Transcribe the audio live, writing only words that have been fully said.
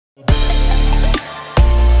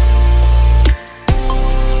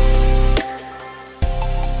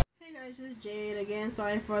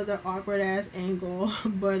sorry for the awkward ass angle,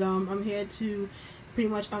 but I'm here to pretty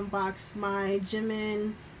much unbox my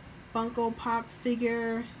Jimin Funko Pop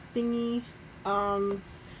figure thingy.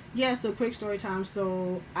 Yeah, so quick story time.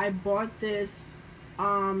 So I bought this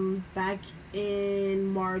back in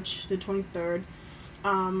March the 23rd.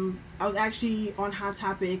 I was actually on Hot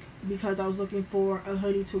Topic because I was looking for a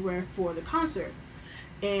hoodie to wear for the concert,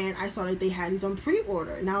 and I saw that they had these on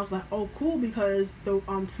pre-order, and I was like, oh cool, because the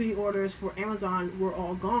pre-orders for Amazon were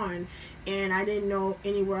all gone and I didn't know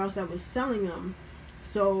anywhere else that was selling them.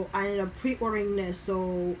 So I ended up pre-ordering this.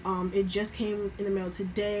 So it just came in the mail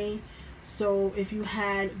today. So if you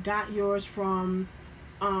had got yours from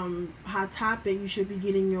Hot Topic, you should be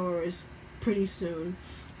getting yours pretty soon.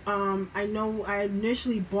 I know I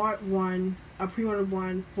initially bought one, a pre-ordered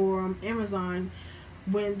one for Amazon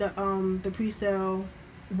when the pre-sale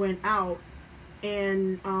went out,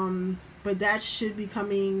 and but that should be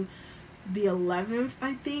coming the 11th,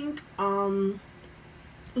 I think.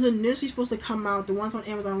 It was initially supposed to come out, the ones on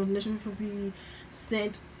Amazon was initially supposed to be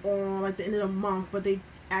sent on like the end of the month, but they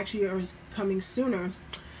actually are coming sooner.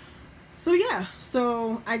 So yeah,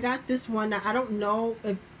 so I got this one. Now I don't know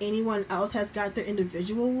if anyone else has got their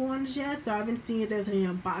individual ones yet, so I haven't seen if there's any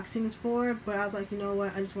unboxings for it, but I was like, you know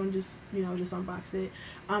what, I just want to just unbox it.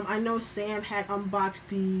 I know Sam had unboxed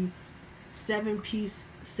the 7-piece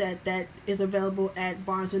set that is available at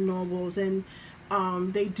Barnes & Nobles, and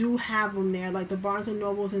they do have them there. Like the Barnes &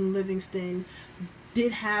 Nobles in Livingston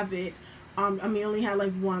did have it. I mean, only had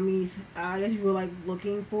like one. I mean, I guess if you were like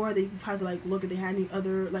looking for it, they probably like look if they had any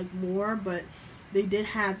other like more, but they did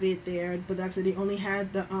have it there. But actually, they only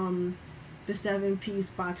had the 7-piece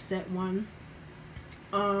box set one.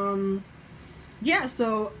 Yeah,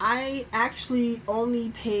 so I actually only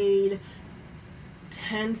paid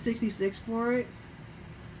 $10.66 for it.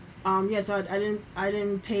 Yeah, so I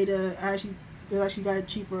didn't pay to I actually got it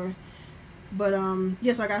cheaper, but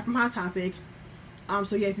yeah, so I got it from Hot Topic.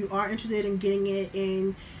 So yeah, if you are interested in getting it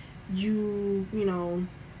and you know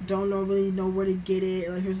don't really know where to get it,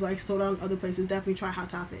 like it's like sold out in other places, definitely try Hot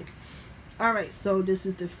Topic. All right, so this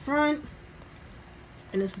is the front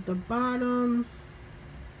and this is the bottom.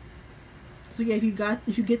 So yeah, if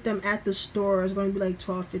you get them at the store, it's going to be like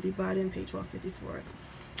 $12.50, but I didn't pay $12.50 for it.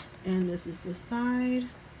 And this is the side.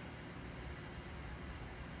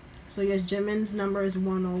 So yes, Jimin's number is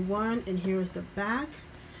 101, and here is the back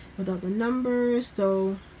without the numbers.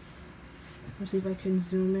 So let's see if I can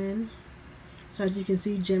zoom in. So as you can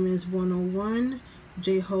see, Jimin is 101,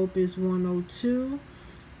 J-Hope is 102,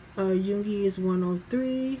 Yoongi is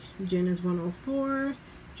 103, Jin is 104,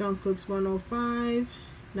 Jungkook's 105,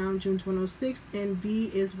 Namjoon's 106, and V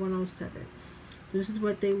is 107. So this is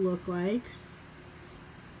what they look like.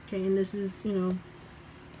 Okay, and this is, and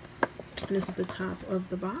this is the top of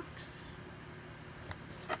the box.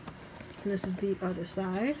 And this is the other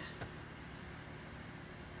side.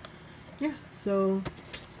 Yeah, so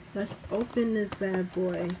let's open this bad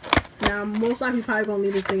boy. Now, most likely probably gonna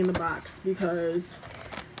leave this thing in the box because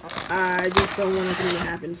I just don't want anything to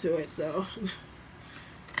happen to it. So,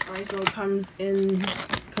 alright, so it comes in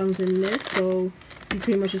this. So you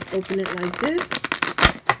pretty much just open it like this,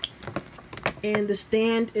 and the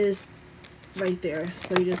stand is right there.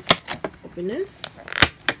 So you just open this,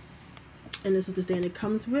 and this is the stand it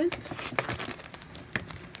comes with,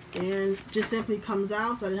 and just simply comes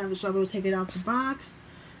out, so I didn't have to struggle to take it out the box.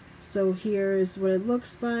 So here is what it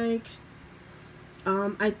looks like.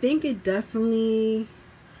 I think it definitely,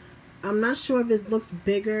 I'm not sure if it looks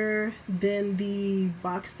bigger than the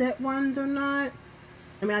box set ones or not.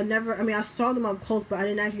 I saw them up close, but I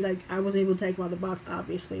didn't actually I wasn't able to take them out of the box,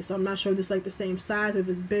 obviously. So I'm not sure if this is like the same size or if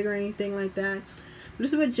it's bigger or anything like that. But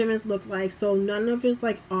this is what Jimin's look like. So none of his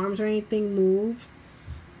like arms or anything move.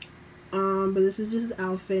 But this is just his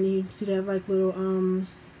outfit. And you see they have like little in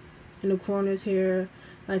the corners here,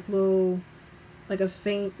 like little, like a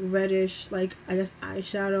faint reddish, like I guess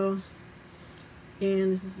eyeshadow.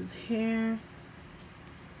 And this is his hair.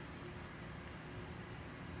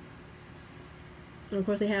 And of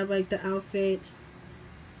course they have like the outfit.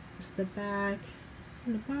 This is the back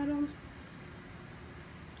and the bottom.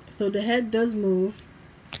 So the head does move.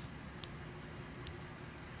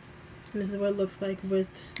 And this is what it looks like with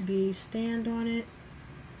the stand on it.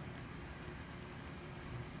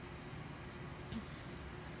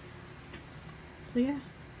 So yeah,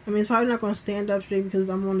 I mean, it's probably not going to stand up straight because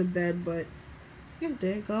I'm on the bed, but yeah,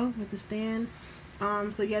 there you go with the stand.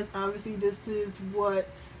 So yes, obviously this is what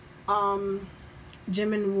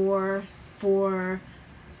Jimin wore for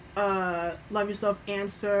Love Yourself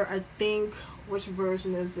Answer. I think, which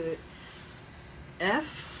version is it?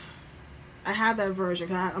 F? I have that version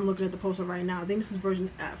because I'm looking at the poster right now. I think this is version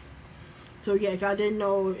F. So yeah, if y'all didn't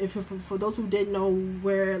know, if for those who didn't know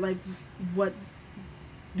where, like, what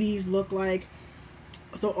these look like,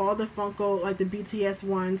 so all the Funko, like the BTS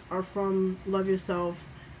ones, are from Love Yourself,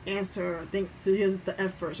 Answer. I think so. Here's the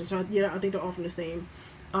F version. So yeah, I think they're all from the same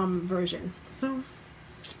version. So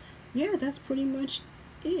yeah, that's pretty much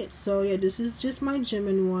it. So yeah, this is just my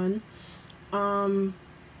Jimin one. I'm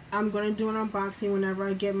gonna do an unboxing whenever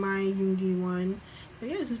I get my Yoongi one. But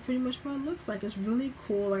yeah, this is pretty much what it looks like. It's really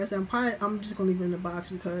cool. Like I said, I'm just gonna leave it in the box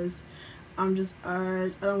because I'm just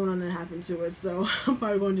I don't want nothing to happen to it. So I'm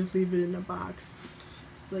probably gonna just leave it in the box.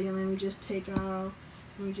 So yeah, let me just put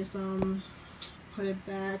it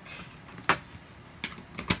back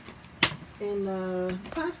in the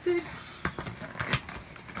plastic.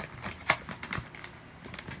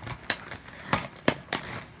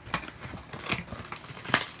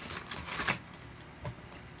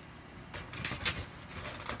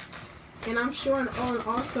 And I'm sure, and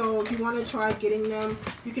also, if you want to try getting them,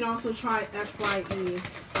 you can also try FYE.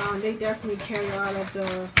 They definitely carry a lot of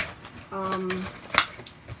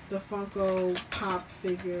the Funko Pop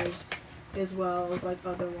figures as well as like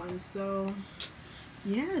other ones. So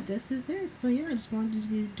yeah, this is it. So yeah, I just wanted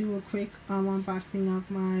to do a quick unboxing of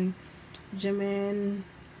my Jimin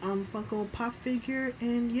Funko Pop figure.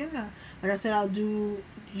 And yeah, like I said, I'll do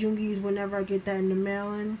Yoongi's whenever I get that in the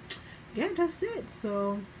mail. And yeah, that's it.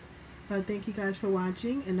 So thank you guys for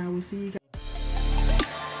watching, and I will see you guys